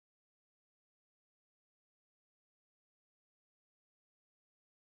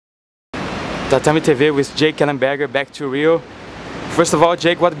TATAME TV with Jay Ellenberger back to Rio. First of all,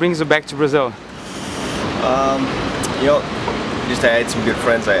 Jake, what brings you back to Brazil? You know, just I had some good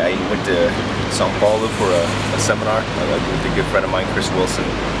friends. I went to São Paulo for a seminar with a good friend of mine, Chris Wilson.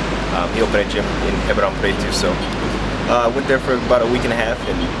 He opened a gym in Ribeirão Preto, so I went there for about a week and a half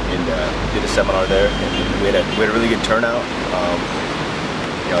and did a seminar there. And we had a really good turnout.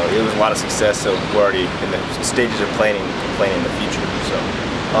 You know, it was a lot of success, so we're already in the stages of planning in the future. So.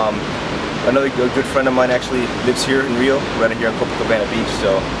 Another good friend of mine actually lives here in Rio, right here on Copacabana Beach,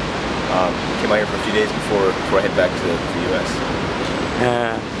 so came out here for a few days before I head back to the U.S.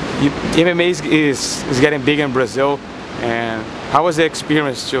 MMA is getting big in Brazil, and how was the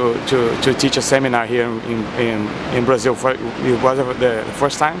experience to teach a seminar here in Brazil? Was it the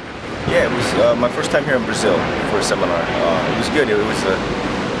first time? Yeah, it was my first time here in Brazil for a seminar. It was good. It was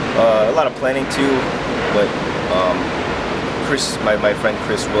a lot of planning too, but my friend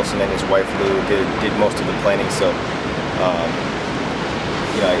Chris Wilson and his wife Lou did most of the planning, so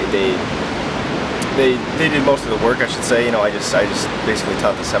you know, they did most of the work, I should say. You know, I just basically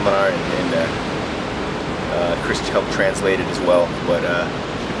taught the seminar, and Chris helped translate it as well. But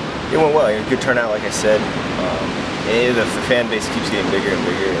it went well. Good turnout, like I said. And the fan base keeps getting bigger and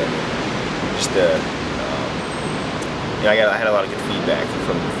bigger, and just you know, I had a lot of good feedback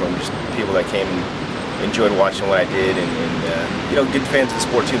from just people that came and enjoyed watching what I did, and you know, good fans of the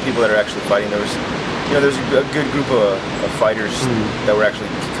sport too. People that are actually fighting. There's a good group of fighters that were actually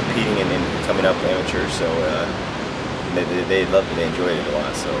competing and coming up amateur. So they loved it. They enjoyed it a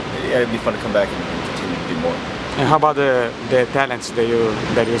lot. So yeah, it'd be fun to come back and continue to do more. And how about the talents that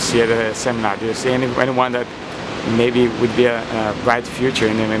you see at the seminar? Do you see anyone that maybe would be a bright future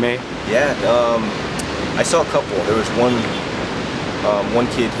in MMA? Yeah, I saw a couple. There was one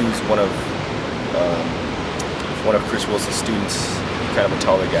kid who's one of Chris Wilson's students, kind of a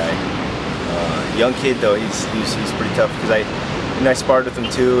taller guy. Young kid though, he's pretty tough, because I sparred with him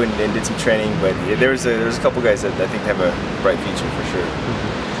too and did some training. But there's a couple guys that I think have a bright future for sure.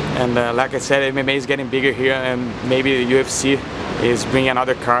 And like I said, MMA is getting bigger here, and maybe the UFC is bringing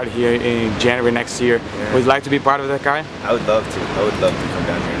another card here in January next year. Yeah. Would you like to be part of that card? I would love to. I would love to come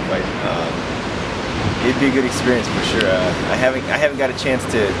down here and fight. It'd be a good experience for sure. I haven't got a chance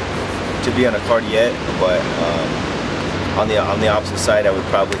to be on a card yet, but on the opposite side, I would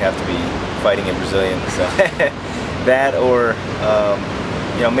probably have to be fighting in Brazilian. So that, or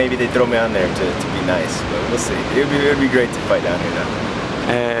you know, maybe they throw me on there to be nice, but we'll see. It'd be great to fight down here now.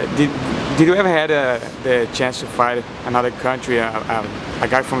 Did you ever had the chance to fight another country, a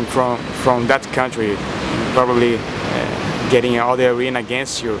guy from that country, probably getting all the arena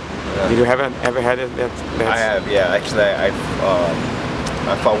against you? Did you ever had that? I have, yeah. Actually, I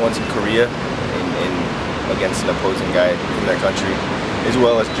fought once in Korea against an opposing guy from their country, as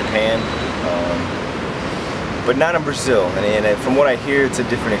well as Japan, but not in Brazil. And from what I hear, it's a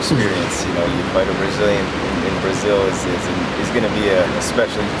different experience. You know, you fight a Brazilian in Brazil is going to be a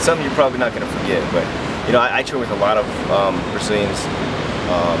special, something you're probably not going to forget. But you know, I train with a lot of Brazilians.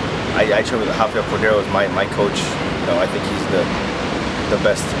 I train with Rafael Cordeiro, my coach. You know, I think he's the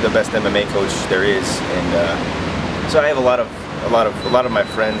best MMA coach there is, and so I have a lot of my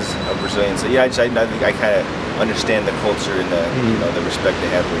friends are Brazilian. So yeah, I think I kind of understand the culture and you know, the respect they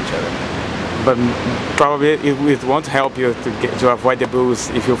have for each other. But probably it won't help you to avoid the boos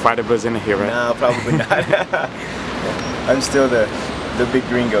if you fight a Brazilian here, right? No, probably not. I'm still the big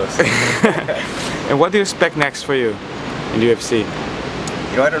gringos. And what do you expect next for you in the UFC?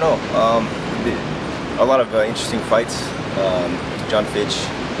 You know, I don't know. A lot of interesting fights. John Fitch,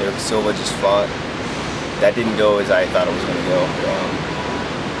 Silva just fought. That didn't go as I thought it was going to go.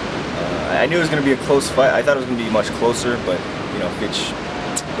 I knew it was going to be a close fight. I thought it was going to be much closer, but you know, Fitch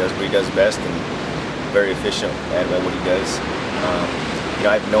does what he does best and very efficient at what he does. You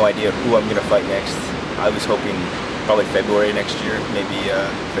know, I have no idea who I'm going to fight next. I was hoping probably February next year, maybe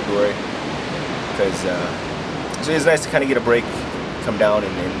February, because so it's nice to kind of get a break, come down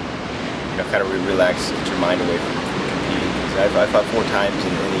and you know, kind of relax, get your mind away from competing. I fought 4 times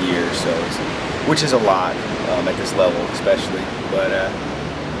in a year, so which is a lot at this level, especially. But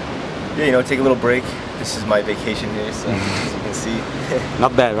yeah, you know, take a little break. This is my vacation here, so as you can see.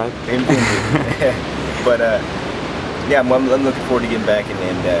 Not bad, right? But yeah, I'm looking forward to getting back and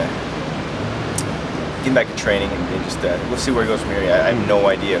getting back to training, and just we'll see where it goes from here. I have no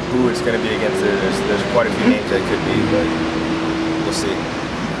idea who it's going to be against. There's quite a few names that it could be, but we'll see.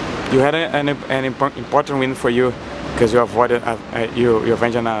 You had an important win for you, because you avoided you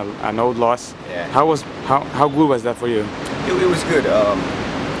avenged an old loss. Yeah. How good was that for you? It was good.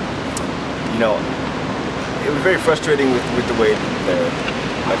 You know, it was very frustrating with the way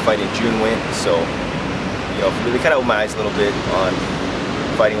my fight in June went. So, you know, really kind of opened my eyes a little bit on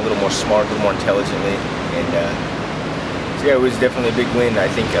fighting a little more smart, a little more intelligently, and so yeah, it was definitely a big win. I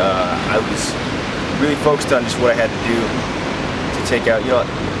think I was really focused on just what I had to do to take out. You know,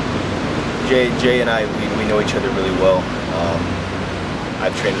 Jay and I, we know each other really well.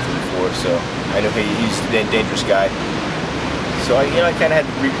 I've trained with him before, so I know he's a dangerous guy. So I kind of had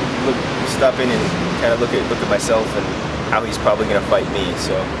to stop in and kind of look at myself and how he's probably going to fight me.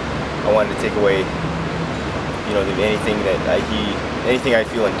 So I wanted to take away, you know, anything I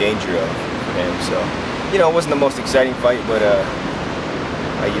feel in danger of for him. So, you know, it wasn't the most exciting fight, but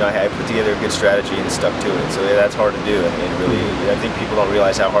I put together a good strategy and stuck to it. So yeah, that's hard to do. And really, I think people don't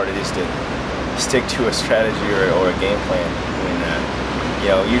realize how hard it is to stick to a strategy or a game plan. I mean, you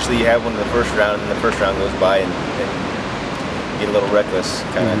know, usually you have one in the first round, and the first round goes by, and get a little reckless,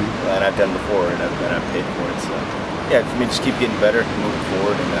 kind of, and I've done before, and I've paid for it. So yeah, for me, just keep getting better, moving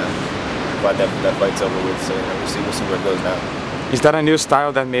forward, and glad that fight's over with. So we'll see where it goes now. Is that a new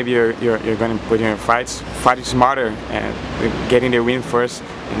style that maybe you're going to put in your fights? Fighting smarter and getting the win first,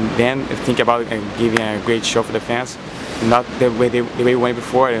 and then think about giving a great show for the fans, not the way you went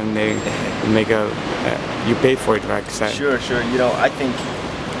before, and they make you pay for it, like I said. Sure. You know, I think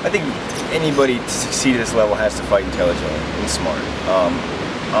anybody to succeed at this level has to fight intelligently and smart.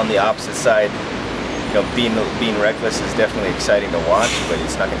 On the opposite side, you know, being reckless is definitely exciting to watch, but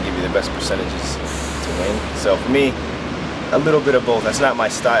it's not going to give you the best percentages to win. So for me, a little bit of both. That's not my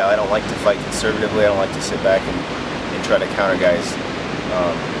style. I don't like to fight conservatively. I don't like to sit back and try to counter guys.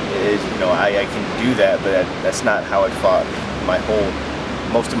 You know, I can do that, but that's not how I fought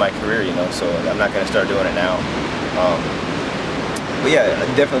most of my career, you know, so I'm not going to start doing it now. But yeah,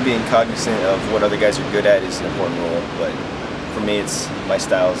 definitely being cognizant of what other guys are good at is an important role, but for me, it's my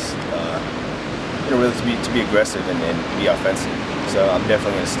style's you know, really to be aggressive and be offensive. So I'm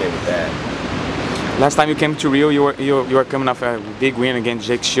definitely going to stay with that. Last time you came to Rio, you were coming off a big win against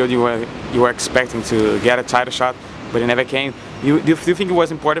Jake Shield. You were expecting to get a title shot, but it never came. Do you think it was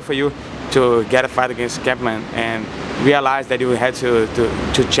important for you to get a fight against Kapmann and realize that you had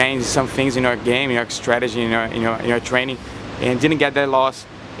to change some things in your game, in your strategy, in your training, and didn't get that loss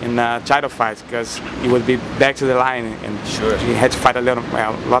in title fights because you would be back to the line and sure, you had to fight a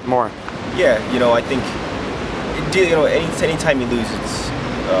lot more? Yeah, you know, I think you know, anytime you lose,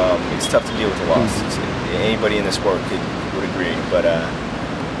 it's tough to deal with a loss. Anybody in the sport would agree, but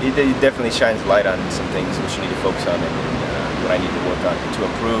it definitely shines light on some things which you need to focus on and what I need to work on to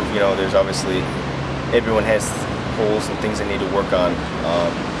improve. You know, there's obviously, everyone has holes and things they need to work on.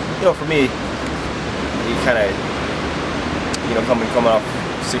 You know, for me, you kind of, you know, coming off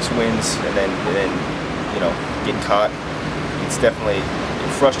 6 wins and then you know, getting caught, it's definitely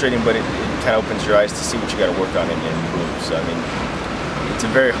frustrating, but it kind of opens your eyes to see what you got to work on and improve. So I mean, it's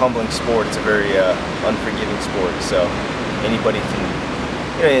a very humbling sport. It's a very unforgiving sport. So anybody can,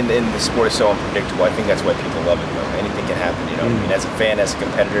 you know, and the sport is so unpredictable. I think that's why people love it. You know, anything can happen. You know, I mean, as a fan, as a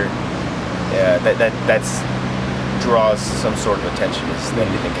competitor, that draws some sort of attention. Is that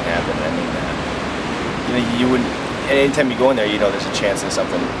anything can happen. I mean, you know, you wouldn't. Anytime you go in there, you know, there's a chance of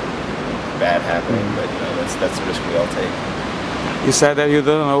something bad happening. But you know, that's the risk we all take. You said that you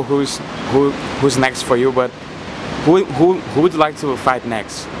don't know who's next for you, but who would you like to fight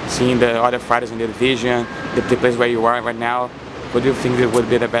next? Seeing the other fighters in the division, the place where you are right now, what do you think would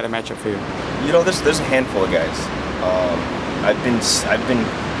be the better matchup for you? You know, there's a handful of guys. I've been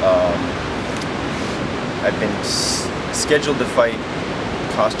scheduled to fight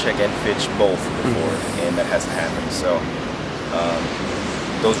Koscheck and Fitch both before, and that hasn't happened. So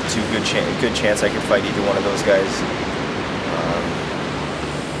those are two good chance I could fight either one of those guys.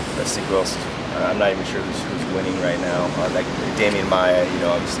 Let's see who else. I'm not even sure who's winning right now. Like Damian Maia, you know,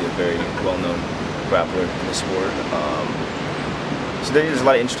 obviously a very well-known grappler in the sport. So there's a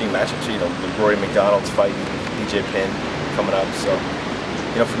lot of interesting matchups. You know, the Rory McDonald's fighting DJ Penn coming up. So,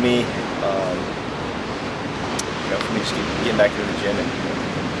 you know, for me, just getting back to the gym and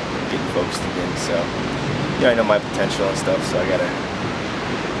getting focused again. So, you know, I know my potential and stuff. So I gotta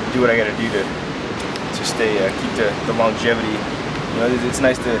do what I gotta do to stay, keep the longevity. You know, it's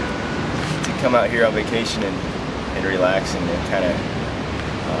nice to come out here on vacation and relax and kind of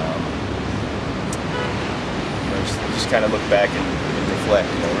you know, just kind of look back and reflect.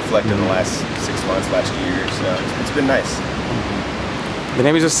 You know, reflect on the last 6 months, last year. So it's been nice. The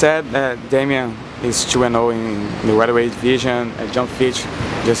name you just said, Damian is 2-0 in the welterweight division. Jon Fitch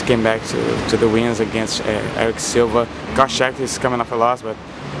just came back to the wins against Eric Silva. Koscheck is coming off a loss, but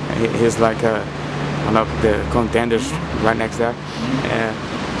he's like one of the contenders right next there.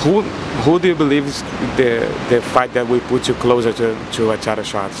 Who do you believe is the fight that will put you closer to a title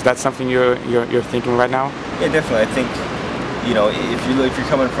shot? Is that something you're thinking right now? Yeah, definitely. I think, you know, if you're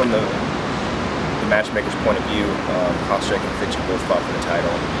coming from the matchmaker's point of view, Kostrek and Fitch both fought for the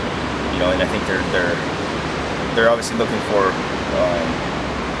title. You know, and I think they're obviously looking for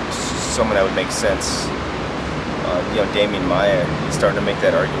someone that would make sense. You know, Damian Maia is starting to make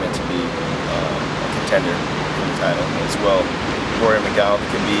that argument to be a contender for the title as well. Jorge Masvidal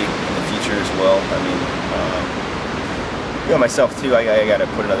could be in the future as well. I mean, you know, myself too. I got to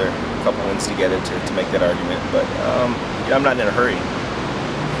put another couple wins together to make that argument. But you know, I'm not in a hurry.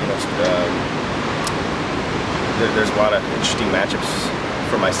 You know, there's a lot of interesting matchups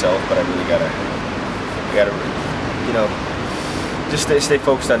for myself, but I really gotta, you know, just stay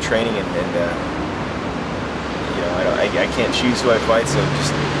focused on training and you know, I can't choose who I fight, so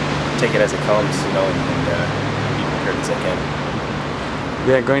just take it as it comes, you know, and be prepared as I can.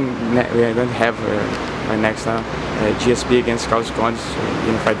 We are going to have our next time GSP against Carlos Condit to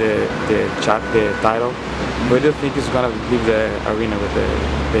unify the title. Where do you think is going to leave the arena with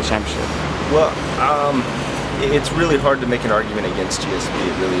the championship? Well, it's really hard to make an argument against GSP.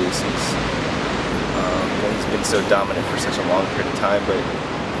 It really is. You know, he's been so dominant for such a long period of time, but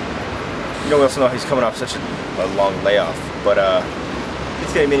you know, we also know he's coming off such a long layoff. But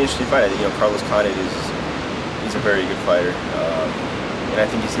it's going to be an interesting fight. You know, Carlos Condit he's a very good fighter. And I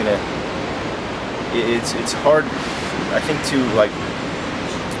think he's gonna. It's hard. I think to like.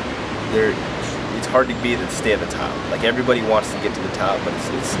 It's hard to stay at the top. Like everybody wants to get to the top, but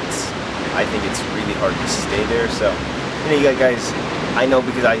I think it's really hard to stay there. So, you know, you got guys. I know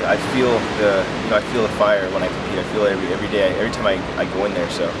because I feel I feel the fire when I compete. I feel it every day. Every time I go in there.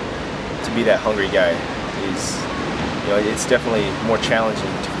 So, to be that hungry guy is. You know, it's definitely more challenging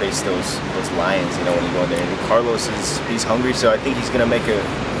to face those lions, you know, when you go in there. And Carlos he's hungry, so I think it's gonna be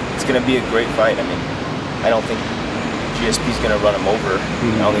a great fight. I mean, I don't think GSP's gonna run him over.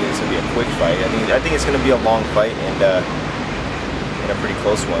 I don't think it's gonna be a quick fight. I think it's gonna be a long fight and a pretty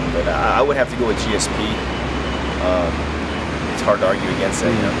close one. But I would have to go with GSP. It's hard to argue against that,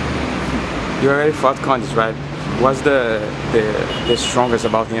 you know. You already fought Condit, right? What's the strongest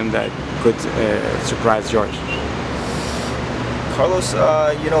about him that could surprise George? Carlos,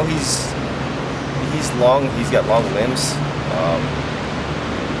 you know, he's long. He's got long limbs.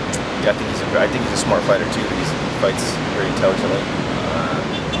 Yeah, I think he's a smart fighter too. He fights very intelligently.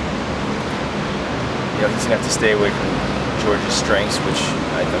 You know, he's gonna have to stay away from George's strengths, which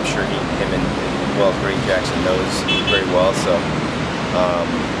I'm sure him and Ray Jackson knows very well. So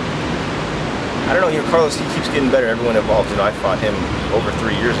I don't know. You know, Carlos, he keeps getting better. Everyone evolves. You know, I fought him over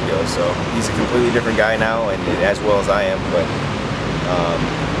 3 years ago, so he's a completely different guy now, and as well as I am. But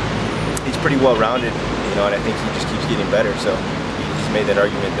he's pretty well-rounded, you know, and I think he just keeps getting better. So he's made that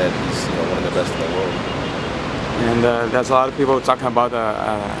argument that he's, you know, one of the best in the world. And there's a lot of people talking about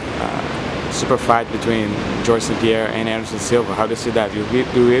a super fight between George St. Pierre and Anderson Silva. How do you see that? Do you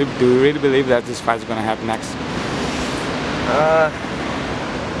really believe that this fight is going to happen next?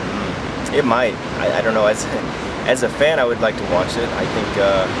 It might. I don't know. As a fan, I would like to watch it. I think,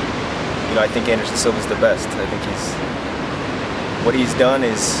 you know, I think Anderson Silva's the best. I think what he's done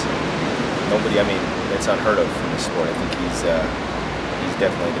is nobody. I mean, it's unheard of in the sport. I think he's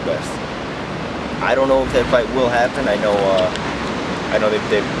definitely the best. I don't know if that fight will happen. I know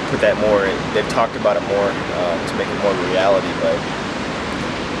they've put that more. They've talked about it more to make it more of a reality. But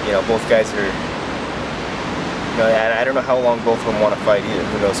you know, both guys are. You know, I don't know how long both of them want to fight either.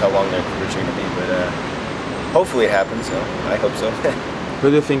 Who knows how long their careers are going to be? But hopefully it happens. So I hope so. Who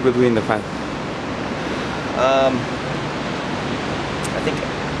do you think would win the fight? I think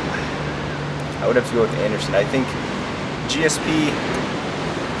I would have to go with Anderson. I think GSP.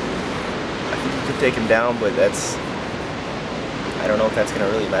 I think he could take him down, but that's. I don't know if that's going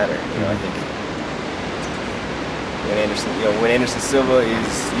to really matter. You know, I think when Anderson Silva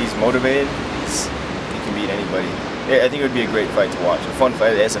he's motivated, he can beat anybody. I think it would be a great fight to watch. A fun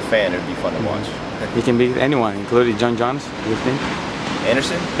fight. As a fan, it would be fun to watch. He can beat anyone, including Jon Jones. Do you think?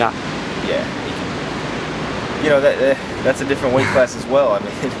 Anderson? Yeah. Yeah. He can. You know that's a different weight class as well. I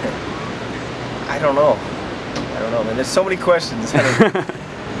mean, I don't know. Man, there's so many questions.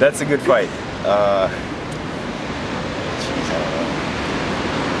 That's a good fight. Jeez, I don't know.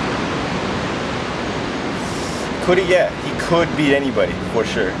 Could he? Yeah, he could beat anybody for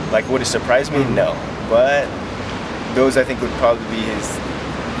sure. Like, would it surprise me? No. But those I think would probably be his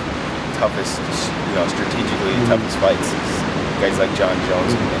toughest, you know, strategically toughest fights. Guys like Jon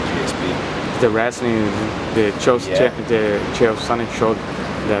Jones and GSP. The wrestling, the Chael Sonnen showed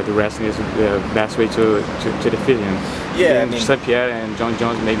that the wrestling is the best way to defeat him. Yeah, I mean, St. Pierre and Jon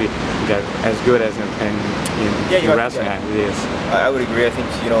Jones maybe they're as good as in wrestling. It is. I would agree. I think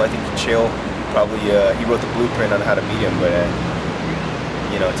I think Chael probably he wrote the blueprint on how to beat him, but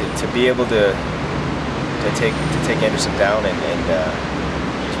to be able to take Anderson down and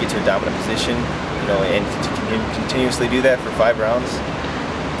to get to a dominant position, and to continuously do that for 5 rounds.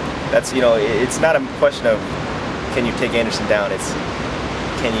 That's it's not a question of can you take Anderson down. It's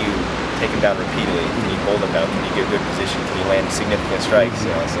can you take him down repeatedly? Can you hold him down? Can you get a good position? Can you land significant strikes? So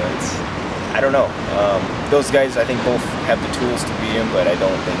it's I don't know. Those guys I think both have the tools to beat him, but I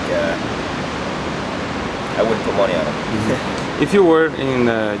don't think I wouldn't put money on him. If you were in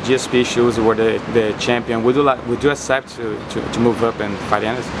GSP shoes, were the champion, would you accept to move up and fight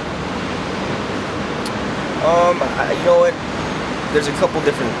Anderson? You know what? There's a couple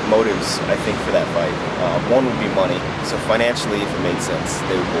different motives, I think, for that fight. One would be money. So financially, if it made sense,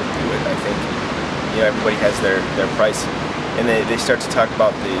 they would both do it. I think, everybody has their price, and they start to talk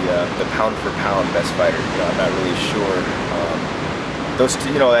about the pound for pound best fighter. I'm not really sure. Those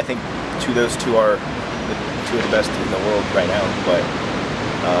two, I think those two are two of the best in the world right now. But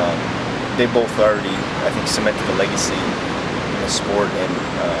they both already, I think, cemented a legacy in the sport, and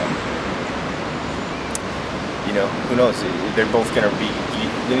who knows? They're both going to be.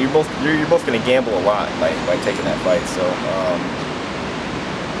 You're both going to gamble a lot by taking that fight. So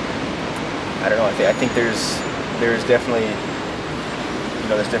I don't know. I think there's definitely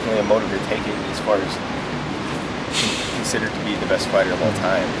a motive to take it as far as considered to be the best fighter of all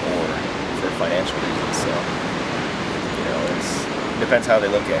time, or for financial reasons. So it depends how they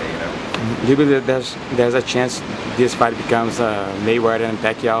look at it. Do you believe that there's a chance this fight becomes Mayweather and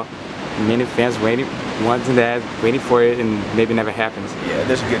Pacquiao? Many fans wanting that, waiting for it, and maybe never happens. Yeah,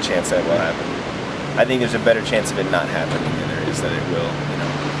 there's a good chance that will happen. I think there's a better chance of it not happening than there is that it will.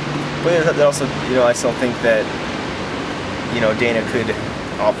 But also, I still think that Dana could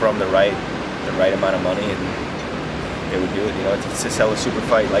offer them the right amount of money, and they would do it. To sell a super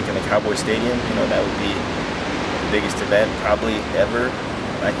fight like in the Cowboy Stadium, that would be the biggest event probably ever.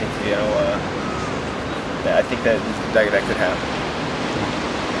 I think I think that could happen.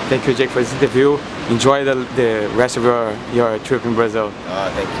 Thank you, Jake, for this interview. Enjoy the rest of your trip in Brazil.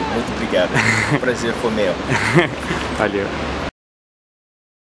 Thank you. Muito obrigado. Prazer foi meu. Valeu.